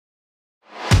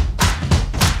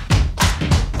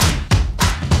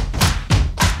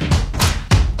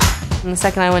And the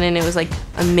second I went in, it was like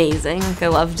amazing. Like, I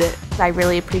loved it. I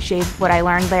really appreciate what I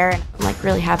learned there. I'm like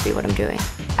really happy what I'm doing.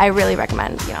 I really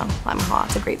recommend, Lyman Hall.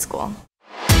 It's a great school.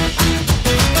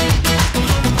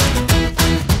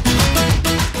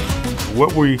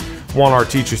 What we want our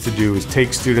teachers to do is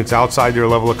take students outside their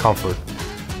level of comfort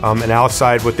and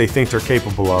outside what they think they're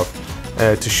capable of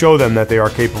to show them that they are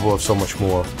capable of so much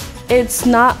more. It's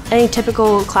not any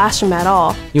typical classroom at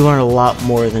all. You learn a lot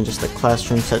more than just the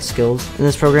classroom set skills. In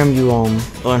this program, you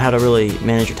learn how to really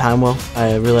manage your time well.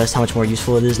 I realized how much more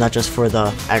useful it is, not just for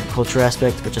the agriculture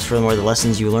aspect, but just for the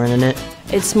lessons you learn in it.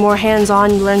 It's more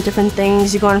hands-on, you learn different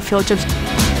things, you go on field trips.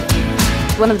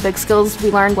 One of the big skills we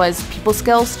learned was people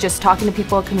skills, just talking to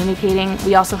people, communicating.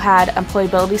 We also had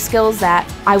employability skills that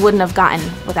I wouldn't have gotten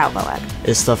without VOEG.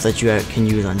 It's stuff that you can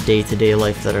use on day-to-day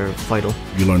life that are vital.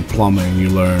 You learn plumbing, you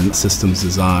learn systems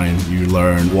design, you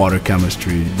learn water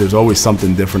chemistry. There's always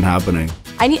something different happening.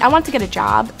 I wanted to get a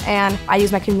job, and I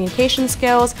used my communication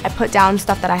skills. I put down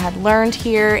stuff that I had learned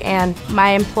here, and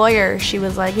my employer, she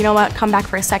was like, you know what, come back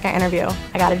for a second interview.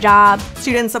 I got a job.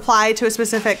 Students apply to a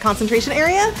specific concentration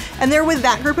area, and they're with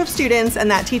that group of students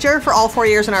and that teacher for all 4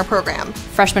 years in our program.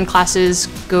 Freshman classes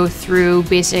go through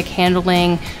basic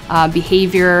handling,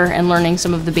 behavior, and learning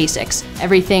some of the basics.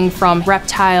 Everything from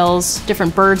reptiles,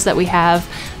 different birds that we have.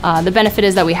 The benefit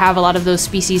is that we have a lot of those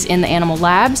species in the animal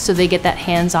labs, so they get that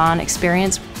hands-on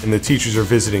experience. And the teachers are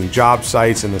visiting job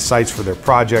sites and the sites for their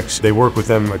projects. They work with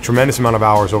them a tremendous amount of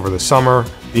hours over the summer.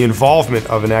 The involvement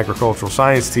of an agricultural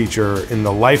science teacher in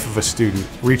the life of a student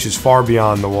reaches far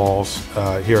beyond the walls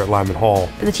here at Lyman Hall.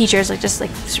 The teachers are just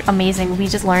amazing. We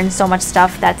just learn so much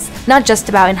stuff that's not just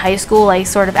about in high school,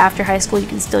 sort of after high school you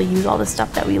can still use all the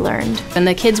stuff that we learned. And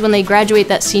the kids, when they graduate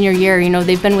that senior year,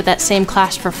 they've been with that same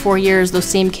class for 4 years, those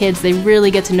same kids, they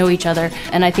really get to know each other.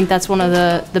 And I think that's one of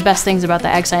the best things about the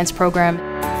Ag Science program.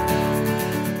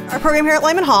 Our program here at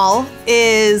Lyman Hall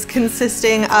is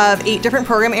consisting of 8 different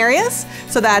program areas.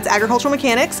 So that's agricultural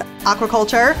mechanics,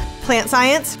 aquaculture, plant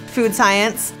science, food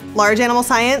science, large animal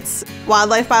science,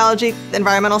 wildlife biology,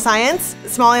 environmental science,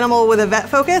 small animal with a vet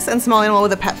focus, and small animal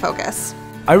with a pet focus.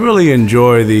 I really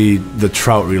enjoy the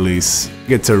trout release.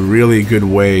 It's a really good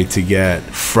way to get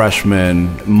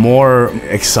freshmen more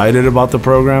excited about the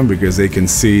program because they can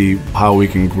see how we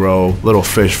can grow little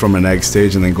fish from an egg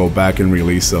stage and then go back and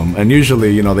release them. And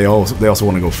usually, they also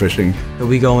want to go fishing.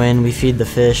 We go in, we feed the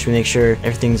fish, we make sure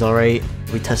everything's all right.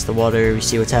 We test the water, we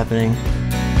see what's happening.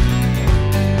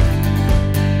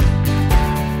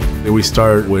 We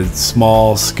start with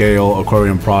small-scale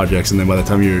aquarium projects, and then by the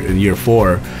time you're in year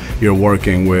 4, you're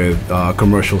working with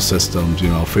commercial systems,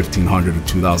 1,500 to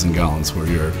 2,000 gallons per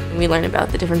year. We learn about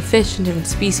the different fish and different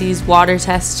species, water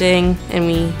testing, and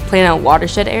we plan out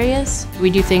watershed areas. We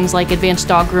do things like advanced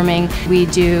dog grooming. We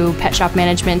do pet shop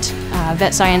management.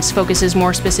 Vet science focuses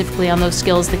more specifically on those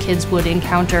skills the kids would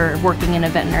encounter working in a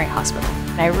veterinary hospital.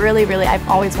 I've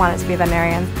always wanted to be a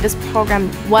veterinarian. This program,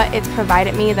 what it's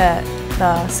provided me, the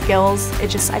skills, I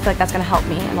feel like that's going to help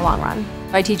me in the long run.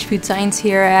 I teach food science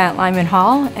here at Lyman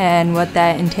Hall, and what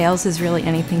that entails is really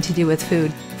anything to do with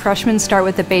food. Freshmen start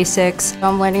with the basics.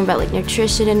 I'm learning about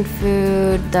nutrition in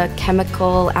food, the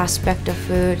chemical aspect of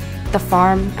food, the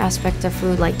farm aspect of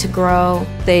food, to grow.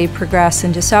 They progress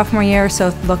into sophomore year, so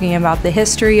looking about the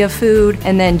history of food,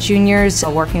 and then juniors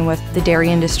working with the dairy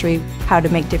industry, how to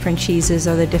make different cheeses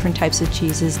or the different types of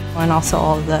cheeses, and also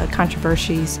all of the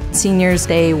controversies. Seniors,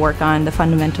 they work on the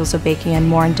fundamentals of baking and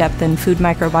more in depth in food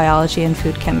microbiology and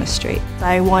food chemistry.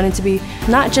 I wanted to be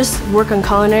not just work on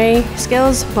culinary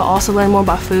skills, but also learn more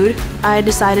about food. I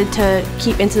decided to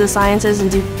keep into the sciences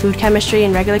and do food chemistry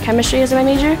and regular chemistry as my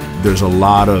major. There's a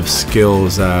lot of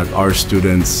skills that our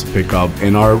students pick up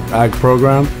in our ag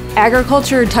program.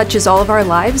 Agriculture touches all of our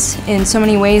lives in so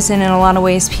many ways, and in a lot of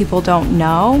ways people don't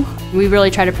know. We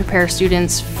really try to prepare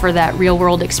students for that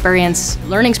real-world experience.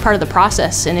 Learning's part of the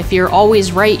process, and if you're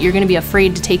always right, you're going to be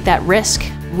afraid to take that risk.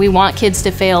 We want kids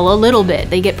to fail a little bit.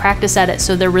 They get practice at it,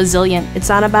 so they're resilient. It's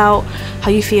not about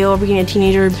how you feel being a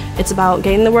teenager. It's about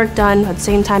getting the work done, at the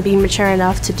same time being mature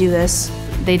enough to do this.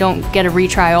 They don't get a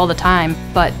retry all the time,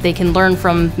 but they can learn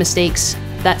from mistakes.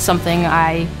 That's something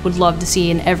I would love to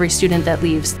see in every student that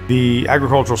leaves. The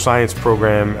agricultural science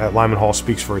program at Lyman Hall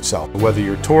speaks for itself. Whether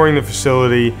you're touring the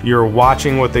facility, you're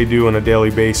watching what they do on a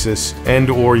daily basis, and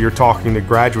or you're talking to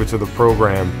graduates of the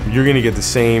program, you're going to get the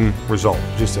same result.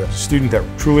 Just a student that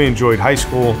truly enjoyed high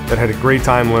school, that had a great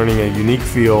time learning a unique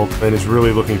field, and is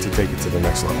really looking to take it to the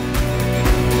next level.